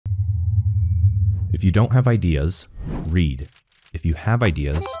If you don't have ideas, read. If you have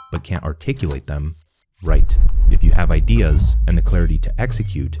ideas but can't articulate them, write. If you have ideas and the clarity to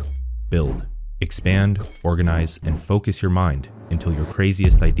execute, build. Expand, organize, and focus your mind until your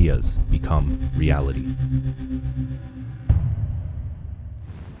craziest ideas become reality.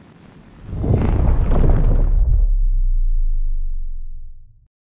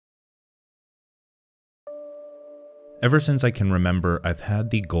 Ever since I can remember, I've had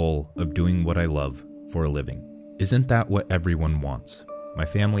the goal of doing what I love for a living. Isn't that what everyone wants? My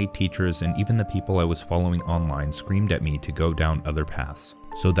family, teachers, and even the people I was following online screamed at me to go down other paths.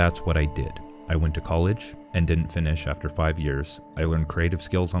 So that's what I did. I went to college and didn't finish after 5 years. I learned creative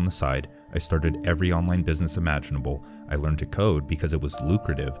skills on the side. I started every online business imaginable. I learned to code because it was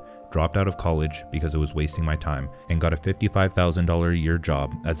lucrative, dropped out of college because it was wasting my time, and got a $55,000 a year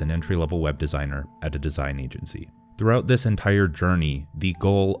job as an entry-level web designer at a design agency. Throughout this entire journey, the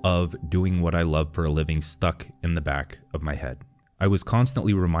goal of doing what I love for a living stuck in the back of my head. I was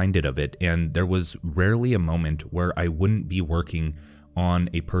constantly reminded of it, and there was rarely a moment where I wouldn't be working on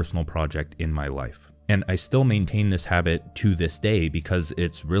a personal project in my life. And I still maintain this habit to this day because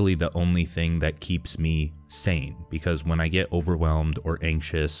it's really the only thing that keeps me sane. Because when I get overwhelmed or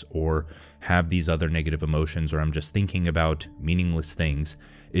anxious or have these other negative emotions, or I'm just thinking about meaningless things,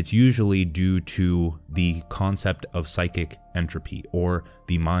 it's usually due to the concept of psychic entropy or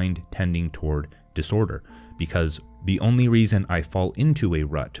the mind tending toward disorder. Because the only reason I fall into a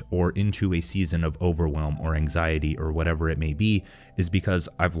rut or into a season of overwhelm or anxiety or whatever it may be is because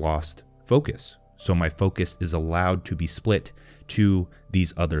I've lost focus. So my focus is allowed to be split to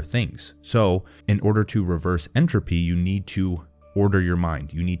these other things. So in order to reverse entropy, you need to order your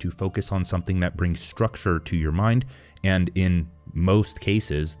mind. You need to focus on something that brings structure to your mind. And in most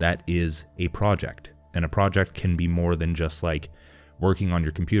cases, that is a project. And a project can be more than just like working on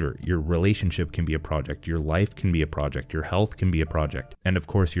your computer. Your relationship can be a project. Your life can be a project. Your health can be a project. And of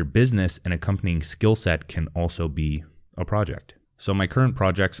course, your business and accompanying skill set can also be a project. So my current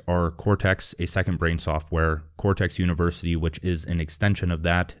projects are Cortex, a second brain software, Cortex University, which is an extension of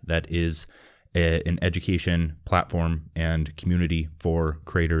that is an education platform and community for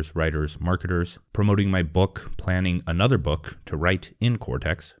creators, writers, marketers, promoting my book, planning another book to write in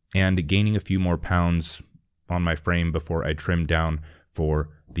Cortex, and gaining a few more pounds on my frame before I trim down for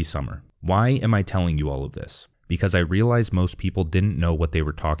the summer. Why am I telling you all of this? Because I realized most people didn't know what they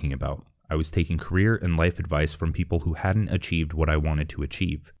were talking about. I was taking career and life advice from people who hadn't achieved what I wanted to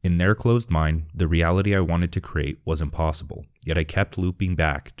achieve. In their closed mind, the reality I wanted to create was impossible. Yet I kept looping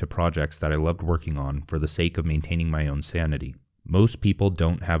back to projects that I loved working on for the sake of maintaining my own sanity. Most people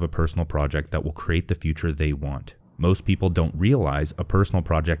don't have a personal project that will create the future they want. Most people don't realize a personal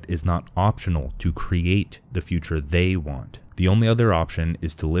project is not optional to create the future they want. The only other option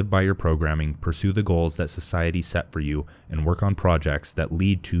is to live by your programming, pursue the goals that society set for you, and work on projects that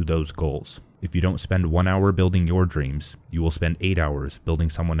lead to those goals. If you don't spend 1 hour building your dreams, you will spend 8 hours building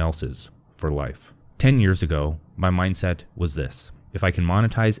someone else's for life. 10 years ago, my mindset was this: if I can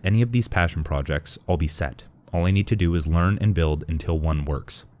monetize any of these passion projects, I'll be set. All I need to do is learn and build until one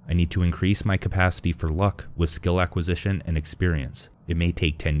works. I need to increase my capacity for luck with skill acquisition and experience. It may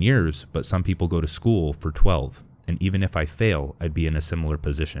take 10 years, but some people go to school for 12. And even if I fail, I'd be in a similar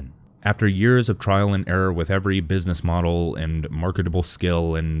position. After years of trial and error with every business model and marketable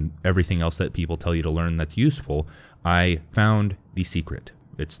skill and everything else that people tell you to learn that's useful, I found the secret.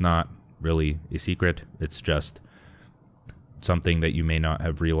 It's not really a secret, it's just something that you may not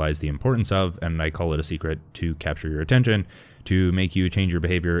have realized the importance of, and I call it a secret to capture your attention, to make you change your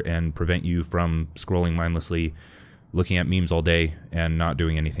behavior and prevent you from scrolling mindlessly, looking at memes all day, and not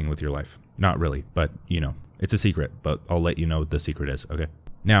doing anything with your life. Not really, but you know. It's a secret, but I'll let you know what the secret is, okay?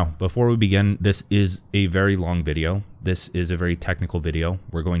 Now, before we begin, this is a very long video. This is a very technical video.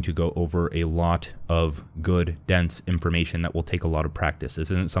 We're going to go over a lot of good, dense information that will take a lot of practice. This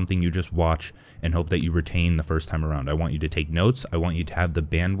isn't something you just watch and hope that you retain the first time around. I want you to take notes. I want you to have the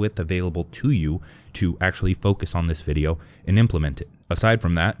bandwidth available to you to actually focus on this video and implement it. Aside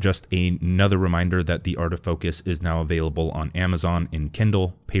from that, just another reminder that The Art of Focus is now available on Amazon in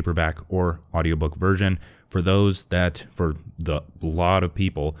Kindle, paperback, or audiobook version. For those that, for the lot of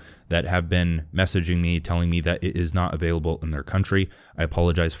people that have been messaging me telling me that it is not available in their country, I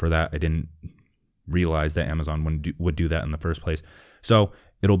apologize for that. I didn't realize that Amazon would do that in the first place. So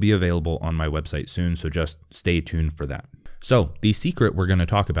it'll be available on my website soon, so just stay tuned for that. So the secret we're going to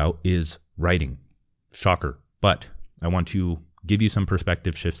talk about is writing. Shocker. But I want to give you some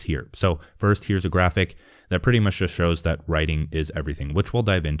perspective shifts here. So first, here's a graphic that pretty much just shows that writing is everything, which we'll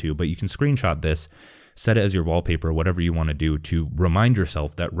dive into, but you can screenshot this set it as your wallpaper, whatever you want to do to remind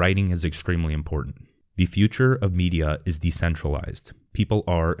yourself that writing is extremely important. The future of media is decentralized. People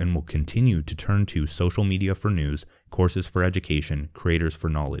are and will continue to turn to social media for news, courses for education, creators for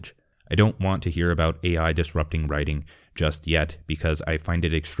knowledge. I don't want to hear about AI disrupting writing just yet because I find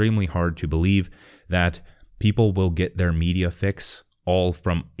it extremely hard to believe that people will get their media fix all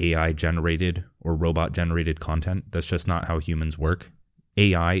from AI generated or robot generated content. That's just not how humans work.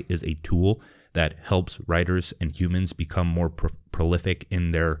 AI is a tool that helps writers and humans become more prolific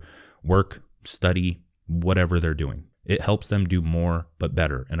in their work, study, whatever they're doing. It helps them do more, but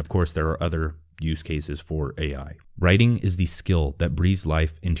better. And of course, there are other use cases for AI. Writing is the skill that breathes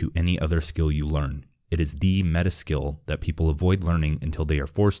life into any other skill you learn. It is the meta skill that people avoid learning until they are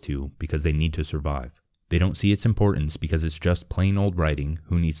forced to because they need to survive. They don't see its importance because it's just plain old writing.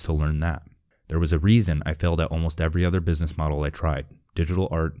 Who needs to learn that? There was a reason I failed at almost every other business model I tried. Digital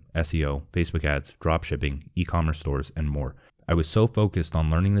art, SEO, Facebook ads, dropshipping, e-commerce stores, and more. I was so focused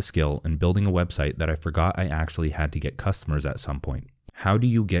on learning the skill and building a website that I forgot I actually had to get customers at some point. How do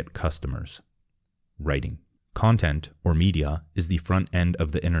you get customers? Writing. Content, or media, is the front end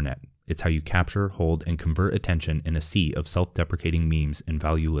of the internet. It's how you capture, hold, and convert attention in a sea of self-deprecating memes and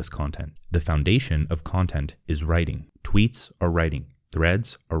valueless content. The foundation of content is writing. Tweets are writing.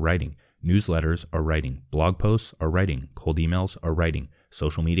 Threads are writing. Newsletters are writing. Blog posts are writing. Cold emails are writing.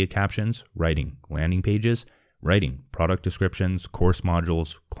 Social media captions, writing. Landing pages, writing. Product descriptions, course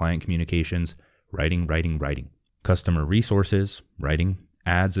modules, client communications, writing. Customer resources, writing.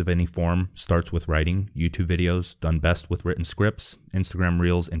 Ads of any form starts with writing. YouTube videos done best with written scripts. Instagram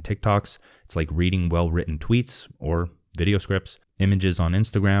Reels and TikToks, it's like reading well-written tweets or video scripts. Images on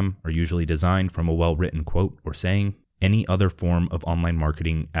Instagram are usually designed from a well-written quote or saying. Any other form of online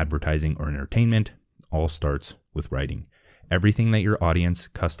marketing, advertising, or entertainment all starts with writing. Everything that your audience,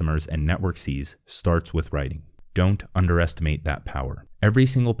 customers, and network sees starts with writing. Don't underestimate that power. Every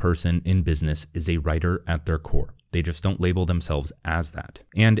single person in business is a writer at their core. They just don't label themselves as that.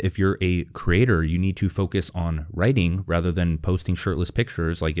 And if you're a creator, you need to focus on writing rather than posting shirtless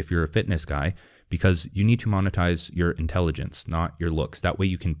pictures like if you're a fitness guy, because you need to monetize your intelligence, not your looks. That way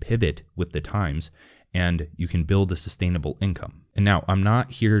you can pivot with the times and you can build a sustainable income. And now, I'm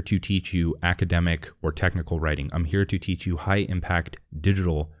not here to teach you academic or technical writing. I'm here to teach you high impact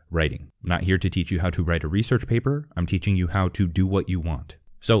digital writing. I'm not here to teach you how to write a research paper. I'm teaching you how to do what you want.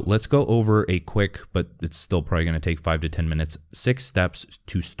 So let's go over a quick, but it's still probably going to take 5 to 10 minutes, 6 steps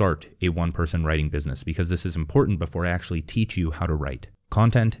to start a one-person writing business, because this is important before I actually teach you how to write.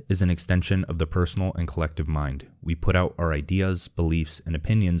 Content is an extension of the personal and collective mind. We put out our ideas, beliefs, and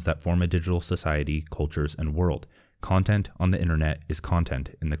opinions that form a digital society, cultures, and world. Content on the internet is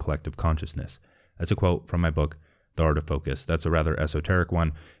content in the collective consciousness. That's a quote from my book, The Art of Focus. That's a rather esoteric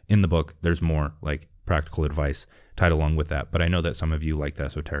one. In the book, there's more like practical advice tied along with that, but I know that some of you like the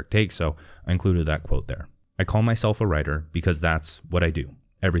esoteric take, so I included that quote there. I call myself a writer because that's what I do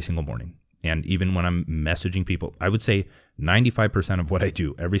every single morning. And even when I'm messaging people, I would say 95% of what I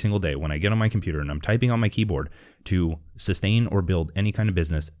do every single day when I get on my computer and I'm typing on my keyboard to sustain or build any kind of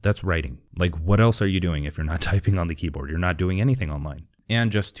business, that's writing. Like, what else are you doing if you're not typing on the keyboard? You're not doing anything online.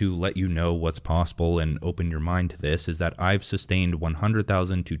 And just to let you know what's possible and open your mind to this is that I've sustained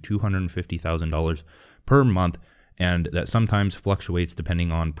 $100,000 to $250,000 per month, and that sometimes fluctuates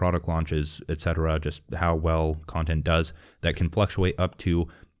depending on product launches, etc., just how well content does. That can fluctuate up to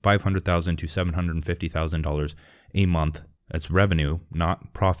 $500,000 to $750,000 a month. That's revenue,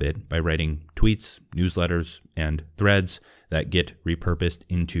 not profit, by writing tweets, newsletters, and threads that get repurposed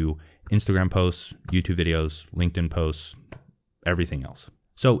into Instagram posts, YouTube videos, LinkedIn posts, everything else.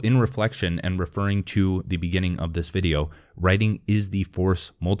 So in reflection and referring to the beginning of this video, writing is the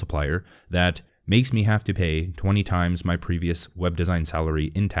force multiplier that makes me have to pay 20 times my previous web design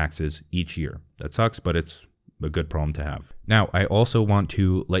salary in taxes each year. That sucks, but it's a good problem to have. Now, I also want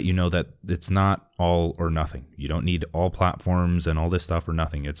to let you know that it's not all or nothing. You don't need all platforms and all this stuff or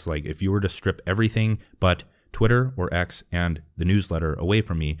nothing. It's like if you were to strip everything but Twitter or X and the newsletter away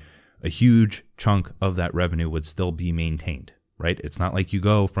from me, a huge chunk of that revenue would still be maintained, right? It's not like you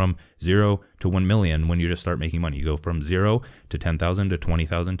go from 0 to 1 million when you just start making money. You go from 0 to 10,000 to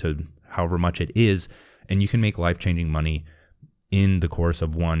 20,000 to however much it is, and you can make life-changing money in the course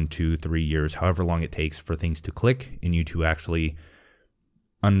of 1, 2, 3 years, however long it takes for things to click and you to actually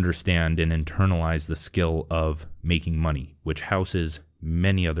understand and internalize the skill of making money, which houses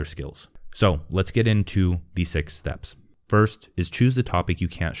many other skills. So let's get into the 6 steps. First is choose the topic you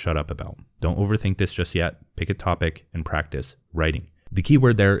can't shut up about. Don't overthink this just yet. Pick a topic and practice writing. The key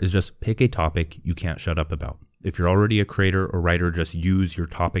word there is just pick a topic you can't shut up about. If you're already a creator or writer, just use your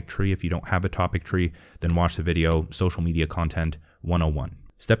topic tree. If you don't have a topic tree, then watch the video, Social Media Content 101.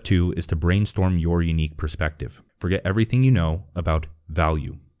 Step 2 is to brainstorm your unique perspective. Forget everything you know about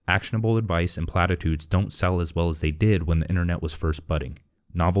value. Actionable advice and platitudes don't sell as well as they did when the internet was first budding.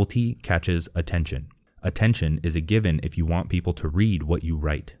 Novelty catches attention. Attention is a given if you want people to read what you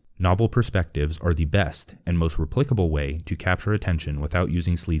write. Novel perspectives are the best and most replicable way to capture attention without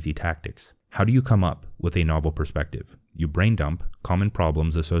using sleazy tactics. How do you come up with a novel perspective? You brain dump common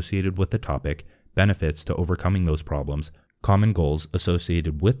problems associated with the topic, benefits to overcoming those problems, common goals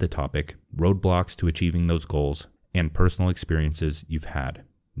associated with the topic, roadblocks to achieving those goals, and personal experiences you've had.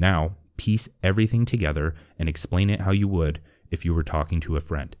 Now, piece everything together and explain it how you would if you were talking to a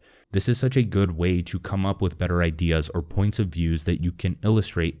friend. This is such a good way to come up with better ideas or points of views that you can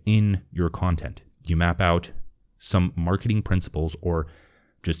illustrate in your content. You map out some marketing principles or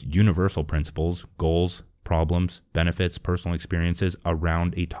just universal principles, goals, problems, benefits, personal experiences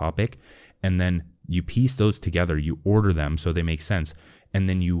around a topic, and then you piece those together, you order them so they make sense, and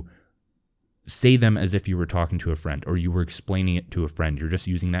then you say them as if you were talking to a friend or you were explaining it to a friend. You're just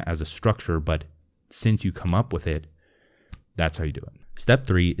using that as a structure, but since you come up with it, that's how you do it. Step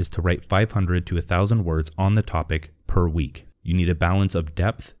 3 is to write 500 to 1,000 words on the topic per week. You need a balance of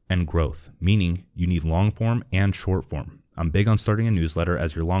depth and growth, meaning you need long form and short form. I'm big on starting a newsletter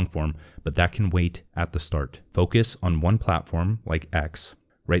as your long form, but that can wait at the start. Focus on one platform like X.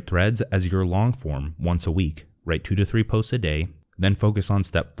 Write threads as your long form once a week. Write 2 to 3 posts a day. Then focus on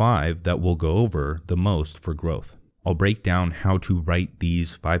step 5 that we'll go over the most for growth. I'll break down how to write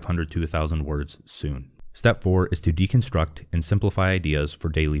these 500 to 1,000 words soon. Step 4 is to deconstruct and simplify ideas for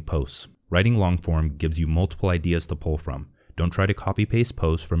daily posts. Writing long form gives you multiple ideas to pull from. Don't try to copy-paste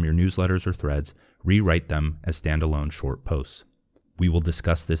posts from your newsletters or threads. Rewrite them as standalone short posts. We will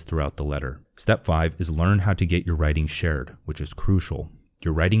discuss this throughout the letter. Step 5 is learn how to get your writing shared, which is crucial.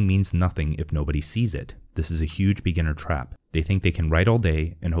 Your writing means nothing if nobody sees it. This is a huge beginner trap. They think they can write all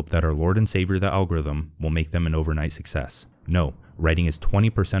day and hope that our Lord and Savior, the algorithm, will make them an overnight success. No, writing is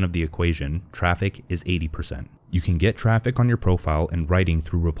 20% of the equation, traffic is 80%. You can get traffic on your profile and writing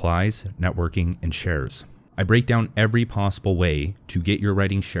through replies, networking, and shares. I break down every possible way to get your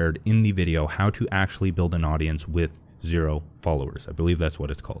writing shared in the video, how to actually build an audience with 0 followers. I believe that's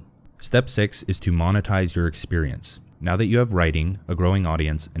what it's called. Step 6 is to monetize your experience. Now that you have writing, a growing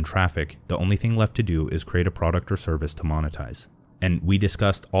audience, and traffic, the only thing left to do is create a product or service to monetize. And we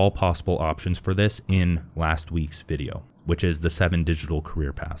discussed all possible options for this in last week's video, which is the 7 digital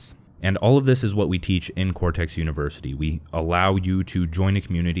career paths. And all of this is what we teach in Cortex University. We allow you to join a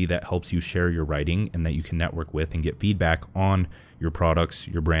community that helps you share your writing and that you can network with and get feedback on your products,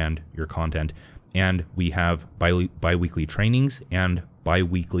 your brand, your content. And we have bi-weekly trainings and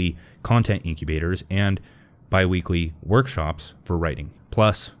bi-weekly content incubators and bi-weekly workshops for writing,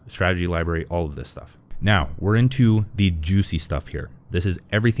 plus strategy library, all of this stuff. Now, we're into the juicy stuff here. This is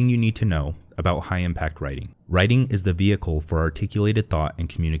everything you need to know about high-impact writing. Writing is the vehicle for articulated thought and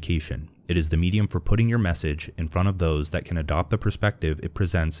communication. It is the medium for putting your message in front of those that can adopt the perspective it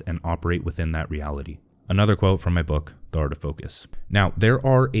presents and operate within that reality. Another quote from my book, The Art of Focus. Now, there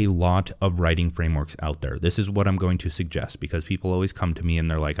are a lot of writing frameworks out there. This is what I'm going to suggest because people always come to me and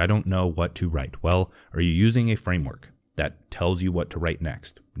they're like, I don't know what to write. Well, are you using a framework that tells you what to write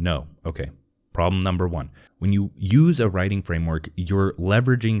next? No. Okay. Problem number 1. When you use a writing framework, you're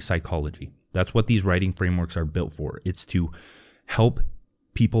leveraging psychology. That's what these writing frameworks are built for. It's to help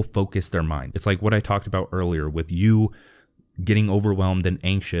people focus their mind. It's like what I talked about earlier with you getting overwhelmed and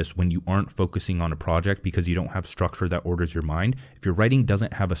anxious when you aren't focusing on a project because you don't have structure that orders your mind. If your writing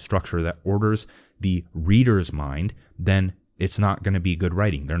doesn't have a structure that orders the reader's mind, then it's not going to be good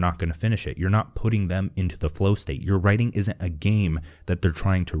writing. They're not going to finish it. You're not putting them into the flow state. Your writing isn't a game that they're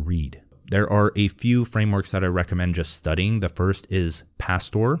trying to read. There are a few frameworks that I recommend just studying. The first is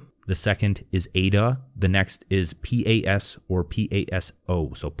Pastor. The second is Ada. The next is PAS or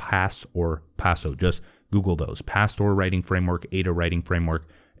PASO. So PAS or PASO. Just Google those. Pastor writing framework, Ada writing framework,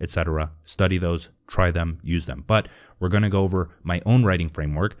 etc. Study those, try them, use them. But we're going to go over my own writing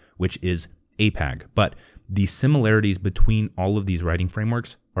framework, which is APAG. But the similarities between all of these writing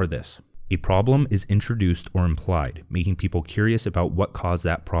frameworks are this. A problem is introduced or implied, making people curious about what caused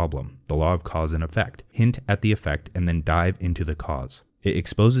that problem, the law of cause and effect. Hint at the effect and then dive into the cause. It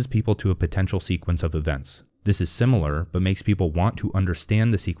exposes people to a potential sequence of events. This is similar, but makes people want to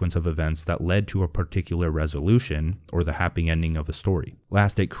understand the sequence of events that led to a particular resolution or the happy ending of a story.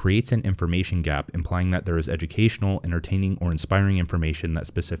 Last, it creates an information gap, implying that there is educational, entertaining, or inspiring information that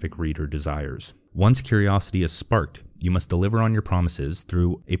specific reader desires. Once curiosity is sparked, you must deliver on your promises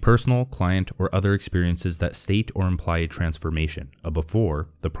through a personal, client, or other experiences that state or imply a transformation, a before,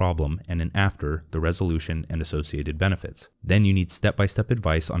 the problem, and an after, the resolution and associated benefits. Then you need step-by-step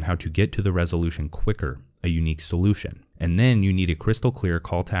advice on how to get to the resolution quicker, a unique solution. And then you need a crystal clear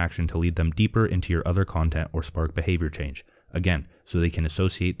call to action to lead them deeper into your other content or spark behavior change. Again, so they can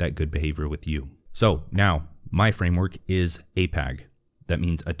associate that good behavior with you. So now, my framework is APAG. That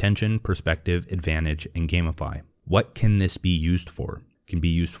means attention, perspective, advantage, and gamify. What can this be used for? It can be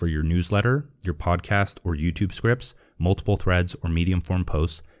used for your newsletter, your podcast or YouTube scripts, multiple threads or medium form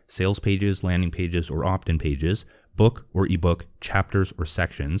posts, sales pages, landing pages, or opt-in pages, book or ebook, chapters or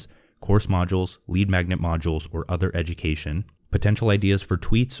sections, course modules, lead magnet modules, or other education, potential ideas for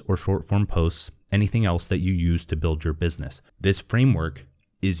tweets or short form posts, anything else that you use to build your business. This framework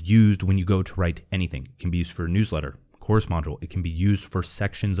is used when you go to write anything. It can be used for a newsletter, course module. It can be used for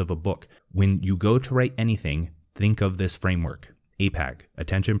sections of a book. When you go to write anything, think of this framework. APAG,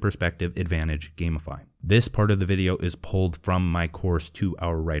 attention, perspective, advantage, gamify. This part of the video is pulled from my course 2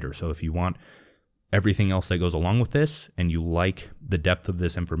 Hour Writer. So if you want everything else that goes along with this and you like the depth of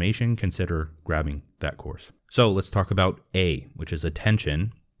this information, consider grabbing that course. So let's talk about A, which is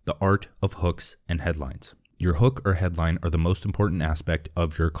attention, the art of hooks and headlines. Your hook or headline are the most important aspect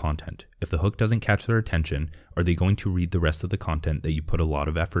of your content. If the hook doesn't catch their attention, are they going to read the rest of the content that you put a lot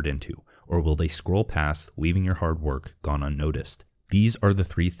of effort into? Or will they scroll past, leaving your hard work gone unnoticed? These are the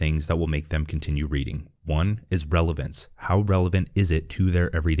 3 things that will make them continue reading. 1 is relevance. How relevant is it to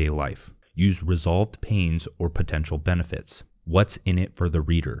their everyday life? Use resolved pains or potential benefits. What's in it for the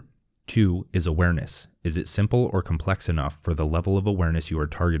reader? 2 is awareness. Is it simple or complex enough for the level of awareness you are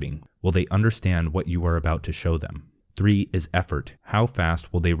targeting? Will they understand what you are about to show them? 3 is effort. How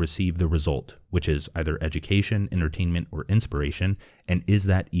fast will they receive the result, which is either education, entertainment, or inspiration, and is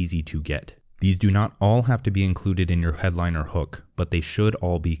that easy to get? These do not all have to be included in your headline or hook, but they should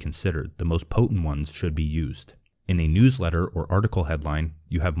all be considered. The most potent ones should be used. In a newsletter or article headline,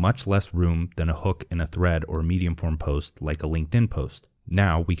 you have much less room than a hook in a thread or medium form post like a LinkedIn post.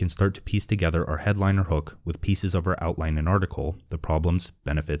 Now we can start to piece together our headline or hook with pieces of our outline and article, the problems,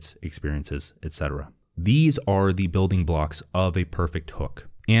 benefits, experiences, etc. These are the building blocks of a perfect hook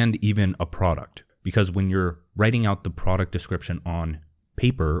and even a product, because when you're writing out the product description on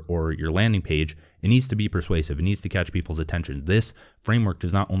paper or your landing page, it needs to be persuasive. It needs to catch people's attention. This framework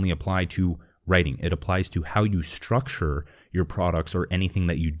does not only apply to writing, it applies to how you structure your products or anything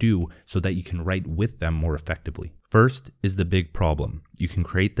that you do so that you can write with them more effectively. First is the big problem. You can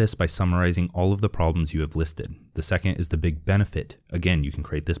create this by summarizing all of the problems you have listed. The second is the big benefit. Again, you can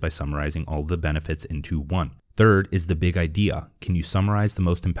create this by summarizing all of the benefits into one. Third is the big idea. Can you summarize the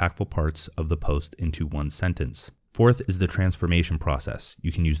most impactful parts of the post into one sentence? Fourth is the transformation process.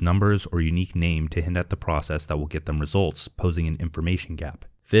 You can use numbers or unique name to hint at the process that will get them results, posing an information gap.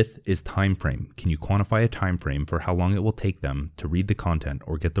 Fifth is time frame. Can you quantify a time frame for how long it will take them to read the content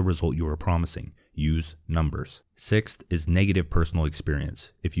or get the result you are promising? Use numbers. Sixth is negative personal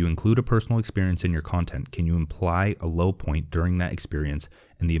experience. If you include a personal experience in your content, can you imply a low point during that experience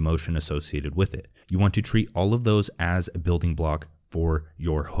and the emotion associated with it? You want to treat all of those as a building block for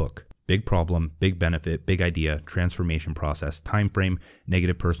your hook. Big problem, big benefit, big idea, transformation process, time frame,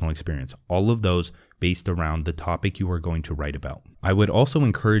 negative personal experience. All of those based around the topic you are going to write about. I would also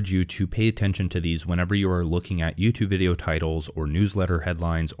encourage you to pay attention to these whenever you are looking at YouTube video titles or newsletter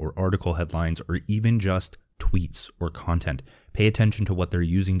headlines or article headlines or even just tweets or content. Pay attention to what they're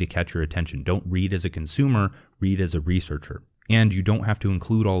using to catch your attention. Don't read as a consumer, read as a researcher. And you don't have to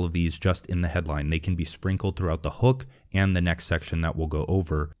include all of these just in the headline. They can be sprinkled throughout the hook and the next section that we'll go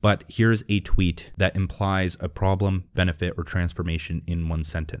over. But here's a tweet that implies a problem, benefit, or transformation in one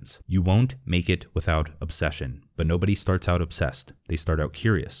sentence. You won't make it without obsession. But nobody starts out obsessed. They start out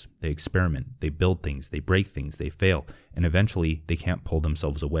curious. They experiment. They build things. They break things. They fail. And eventually, they can't pull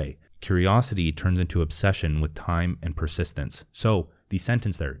themselves away. Curiosity turns into obsession with time and persistence. So, the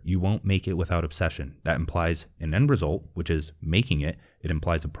sentence there, you won't make it without obsession, that implies an end result, which is making it. It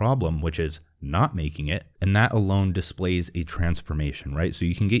implies a problem, which is not making it. And that alone displays a transformation, right? So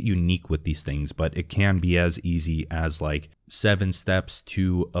you can get unique with these things, but it can be as easy as like 7 steps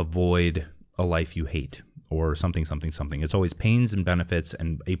to avoid a life you hate or something. It's always pains and benefits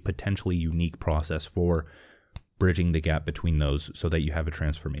and a potentially unique process for bridging the gap between those so that you have a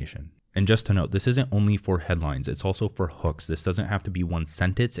transformation. And just to note, this isn't only for headlines, it's also for hooks. This doesn't have to be one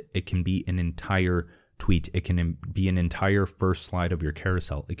sentence, it can be an entire tweet. It can be an entire first slide of your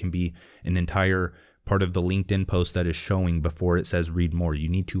carousel. It can be an entire part of the LinkedIn post that is showing before it says read more. You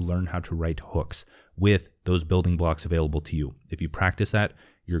need to learn how to write hooks with those building blocks available to you. If you practice that,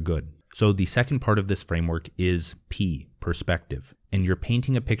 you're good. So the second part of this framework is P, perspective. And you're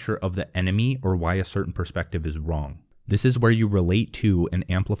painting a picture of the enemy or why a certain perspective is wrong. This is where you relate to and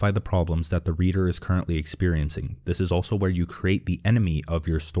amplify the problems that the reader is currently experiencing. This is also where you create the enemy of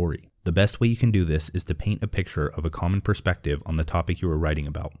your story. The best way you can do this is to paint a picture of a common perspective on the topic you are writing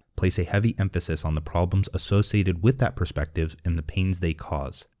about. Place a heavy emphasis on the problems associated with that perspective and the pains they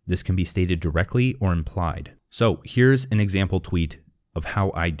cause. This can be stated directly or implied. So here's an example tweet of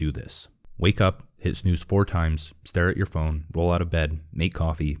how I do this. Wake up, hit snooze 4 times, stare at your phone, roll out of bed, make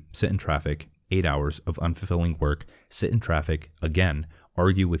coffee, sit in traffic, 8 hours of unfulfilling work, sit in traffic, again,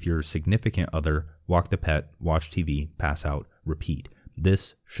 argue with your significant other, walk the pet, watch TV, pass out, repeat.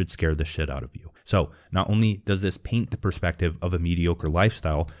 This should scare the shit out of you. So not only does this paint the perspective of a mediocre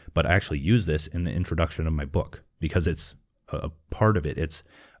lifestyle, but I actually use this in the introduction of my book because it's a part of it. It's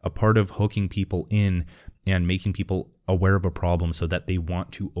a part of hooking people in and making people aware of a problem so that they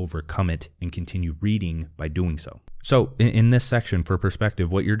want to overcome it and continue reading by doing so. So in this section for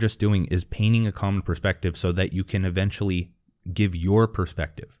perspective, what you're just doing is painting a common perspective so that you can eventually give your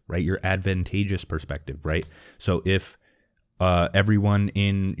perspective, right? Your advantageous perspective, right? So if everyone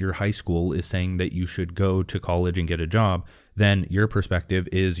in your high school is saying that you should go to college and get a job, then your perspective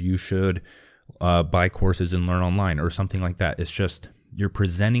is you should buy courses and learn online or something like that. It's just you're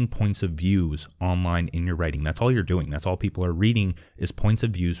presenting points of views online in your writing. That's all you're doing. That's all people are reading is points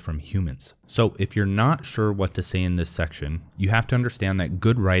of views from humans. So if you're not sure what to say in this section, you have to understand that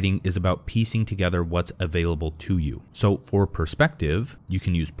good writing is about piecing together what's available to you. So for perspective, you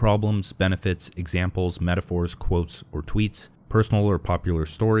can use problems, benefits, examples, metaphors, quotes, or tweets, personal or popular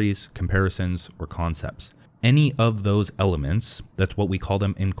stories, comparisons, or concepts. Any of those elements, that's what we call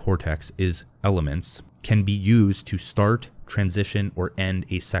them in Cortex, is elements, can be used to start, transition, or end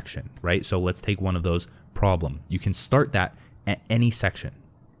a section, right? So let's take one of those, problem. You can start that at any section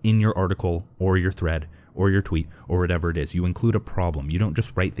in your article or your thread or your tweet or whatever it is. You include a problem. You don't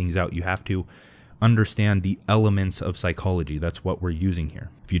just write things out. You have to understand the elements of psychology. That's what we're using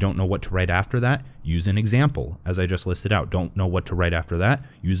here. If you don't know what to write after that, use an example, as I just listed out. Don't know what to write after that,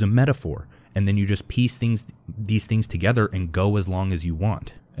 use a metaphor. And then you just piece these things together and go as long as you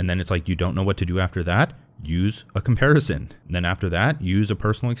want. And then it's like you don't know what to do after that, use a comparison. And then after that, use a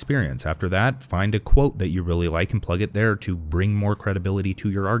personal experience. After that, find a quote that you really like and plug it there to bring more credibility to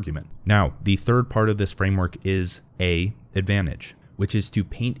your argument. Now, the third part of this framework is A, advantage, which is to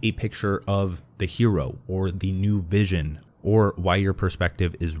paint a picture of the hero or the new vision or why your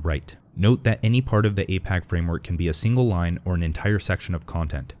perspective is right. Note that any part of the APAC framework can be a single line or an entire section of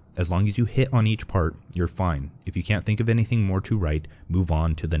content. As long as you hit on each part, you're fine. If you can't think of anything more to write, move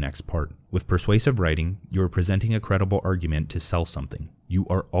on to the next part. With persuasive writing, you are presenting a credible argument to sell something. You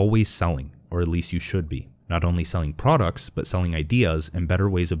are always selling, or at least you should be. Not only selling products, but selling ideas and better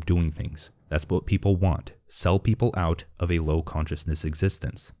ways of doing things. That's what people want. Sell people out of a low consciousness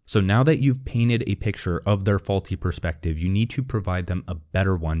existence. So now that you've painted a picture of their faulty perspective, you need to provide them a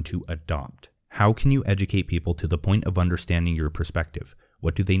better one to adopt. How can you educate people to the point of understanding your perspective?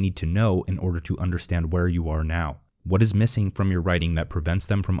 What do they need to know in order to understand where you are now? What is missing from your writing that prevents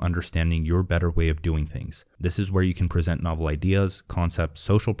them from understanding your better way of doing things? This is where you can present novel ideas, concepts,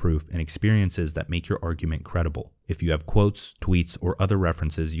 social proof, and experiences that make your argument credible. If you have quotes, tweets, or other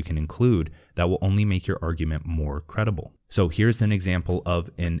references you can include, that will only make your argument more credible. So here's an example of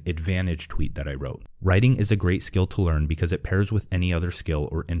an advantage tweet that I wrote. Writing is a great skill to learn because it pairs with any other skill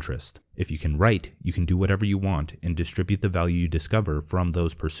or interest. If you can write, you can do whatever you want and distribute the value you discover from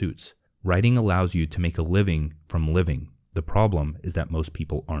those pursuits. Writing allows you to make a living from living. The problem is that most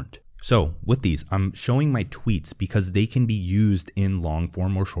people aren't. So with these, I'm showing my tweets because they can be used in long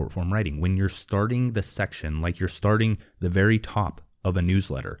form or short form writing. When you're starting the section, like you're starting the very top of a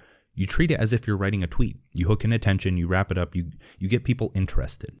newsletter, you treat it as if you're writing a tweet. You hook in attention, you wrap it up, you get people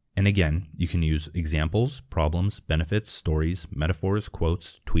interested. And again, you can use examples, problems, benefits, stories, metaphors,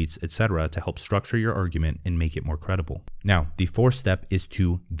 quotes, tweets, etc. to help structure your argument and make it more credible. Now, the fourth step is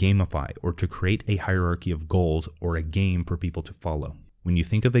to gamify, or to create a hierarchy of goals or a game for people to follow. When you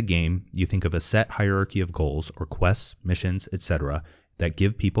think of a game, you think of a set hierarchy of goals or quests, missions, etc. that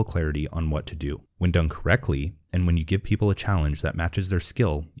give people clarity on what to do. When done correctly, and when you give people a challenge that matches their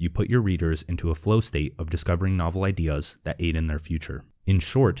skill, you put your readers into a flow state of discovering novel ideas that aid in their future. In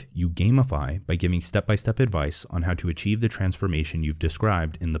short, you gamify by giving step-by-step advice on how to achieve the transformation you've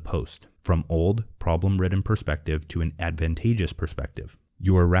described in the post, from old, problem-ridden perspective to an advantageous perspective.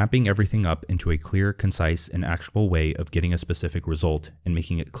 You are wrapping everything up into a clear, concise, and actionable way of getting a specific result and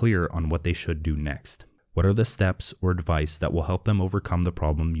making it clear on what they should do next. What are the steps or advice that will help them overcome the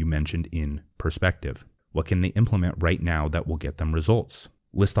problem you mentioned in perspective? What can they implement right now that will get them results?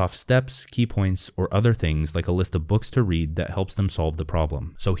 List off steps, key points, or other things like a list of books to read that helps them solve the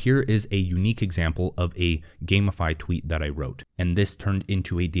problem. So here is a unique example of a Gamify tweet that I wrote, and this turned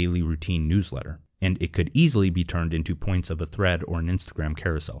into a daily routine newsletter. And it could easily be turned into points of a thread or an Instagram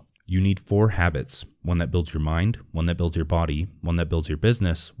carousel. You need 4 habits: one that builds your mind, one that builds your body, one that builds your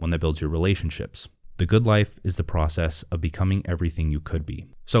business, one that builds your relationships. The good life is the process of becoming everything you could be.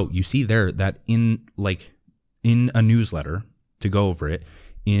 So you see there that in a newsletter, to go over it,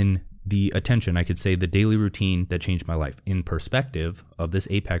 in the attention, I could say the daily routine that changed my life. In perspective of this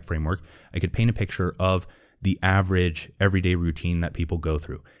APAC framework, I could paint a picture of the average everyday routine that people go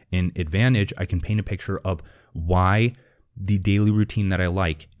through. In advantage, I can paint a picture of why the daily routine that I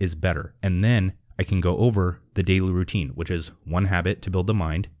like is better. And then I can go over the daily routine, which is 1 habit to build the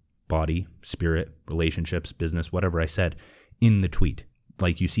mind, body, spirit, relationships, business, whatever I said in the tweet.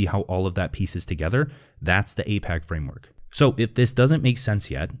 Like, you see how all of that pieces together? That's the APAC framework. So if this doesn't make sense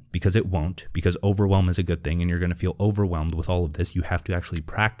yet, because it won't, because overwhelm is a good thing and you're going to feel overwhelmed with all of this, you have to actually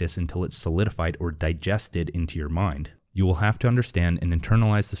practice until it's solidified or digested into your mind. You will have to understand and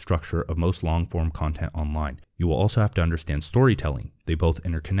internalize the structure of most long-form content online. You will also have to understand storytelling. They both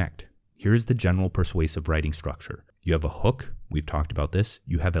interconnect. Here is the general persuasive writing structure. You have a hook, we've talked about this.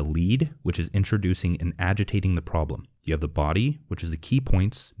 You have a lead, which is introducing and agitating the problem. You have the body, which is the key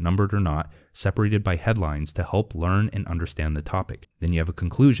points, numbered or not, separated by headlines to help learn and understand the topic. Then you have a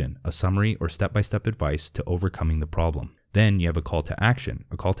conclusion, a summary or step-by-step advice to overcoming the problem. Then you have a call to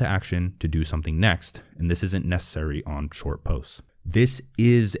action to do something next, and this isn't necessary on short posts. This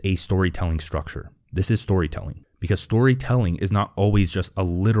is a storytelling structure. This is storytelling, because storytelling is not always just a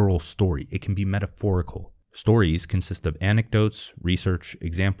literal story. It can be metaphorical. Stories consist of anecdotes, research,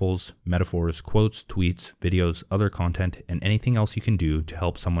 examples, metaphors, quotes, tweets, videos, other content, and anything else you can do to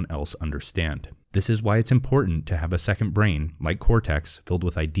help someone else understand. This is why it's important to have a second brain, like cortex, filled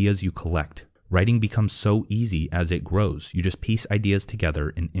with ideas you collect. Writing becomes so easy as it grows. You just piece ideas together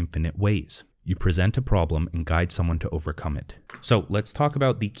in infinite ways. You present a problem and guide someone to overcome it. So let's talk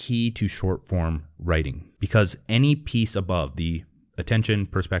about the key to short form writing, because any piece above, the attention,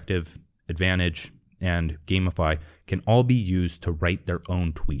 perspective, advantage, and Gamify, can all be used to write their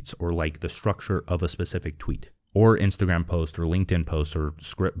own tweets, or like the structure of a specific tweet, or Instagram post, or LinkedIn post, or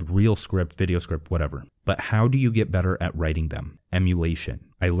script, reel script, video script, whatever. But how do you get better at writing them? Emulation.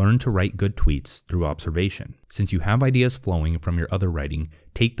 I learned to write good tweets through observation. Since you have ideas flowing from your other writing,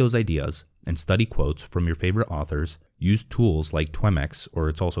 take those ideas and study quotes from your favorite authors. Use tools like Twemex, or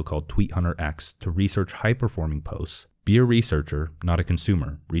it's also called Tweet Hunter X, to research high-performing posts. Be a researcher, not a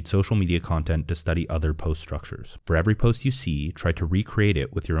consumer. Read social media content to study other post structures. For every post you see, try to recreate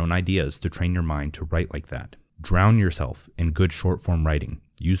it with your own ideas to train your mind to write like that. Drown yourself in good short-form writing.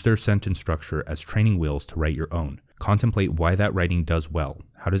 Use their sentence structure as training wheels to write your own. Contemplate why that writing does well.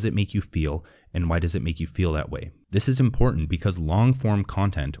 How does it make you feel, and why does it make you feel that way? This is important because long-form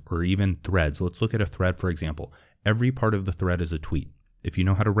content, or even threads, let's look at a thread for example. Every part of the thread is a tweet. If you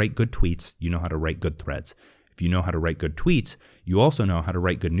know how to write good tweets, you know how to write good threads. If you know how to write good tweets, you also know how to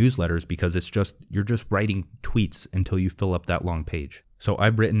write good newsletters, because you're just writing tweets until you fill up that long page. So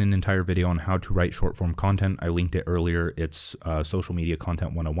I've written an entire video on how to write short form content. I linked it earlier. It's Social Media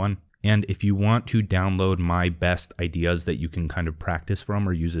Content 101. And if you want to download my best ideas that you can kind of practice from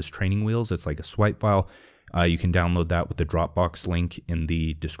or use as training wheels, it's like a swipe file. You can download that with the Dropbox link in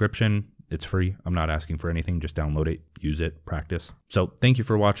the description. It's free. I'm not asking for anything. Just download it, use it, practice. So thank you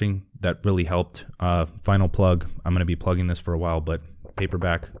for watching. That really helped. Final plug. I'm going to be plugging this for a while, but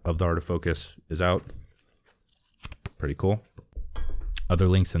paperback of The Art of Focus is out. Pretty cool. Other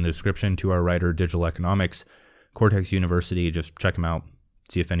links in the description to our writer, Digital Economics, Cortex University. Just check them out.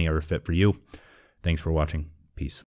 See if any are a fit for you. Thanks for watching. Peace.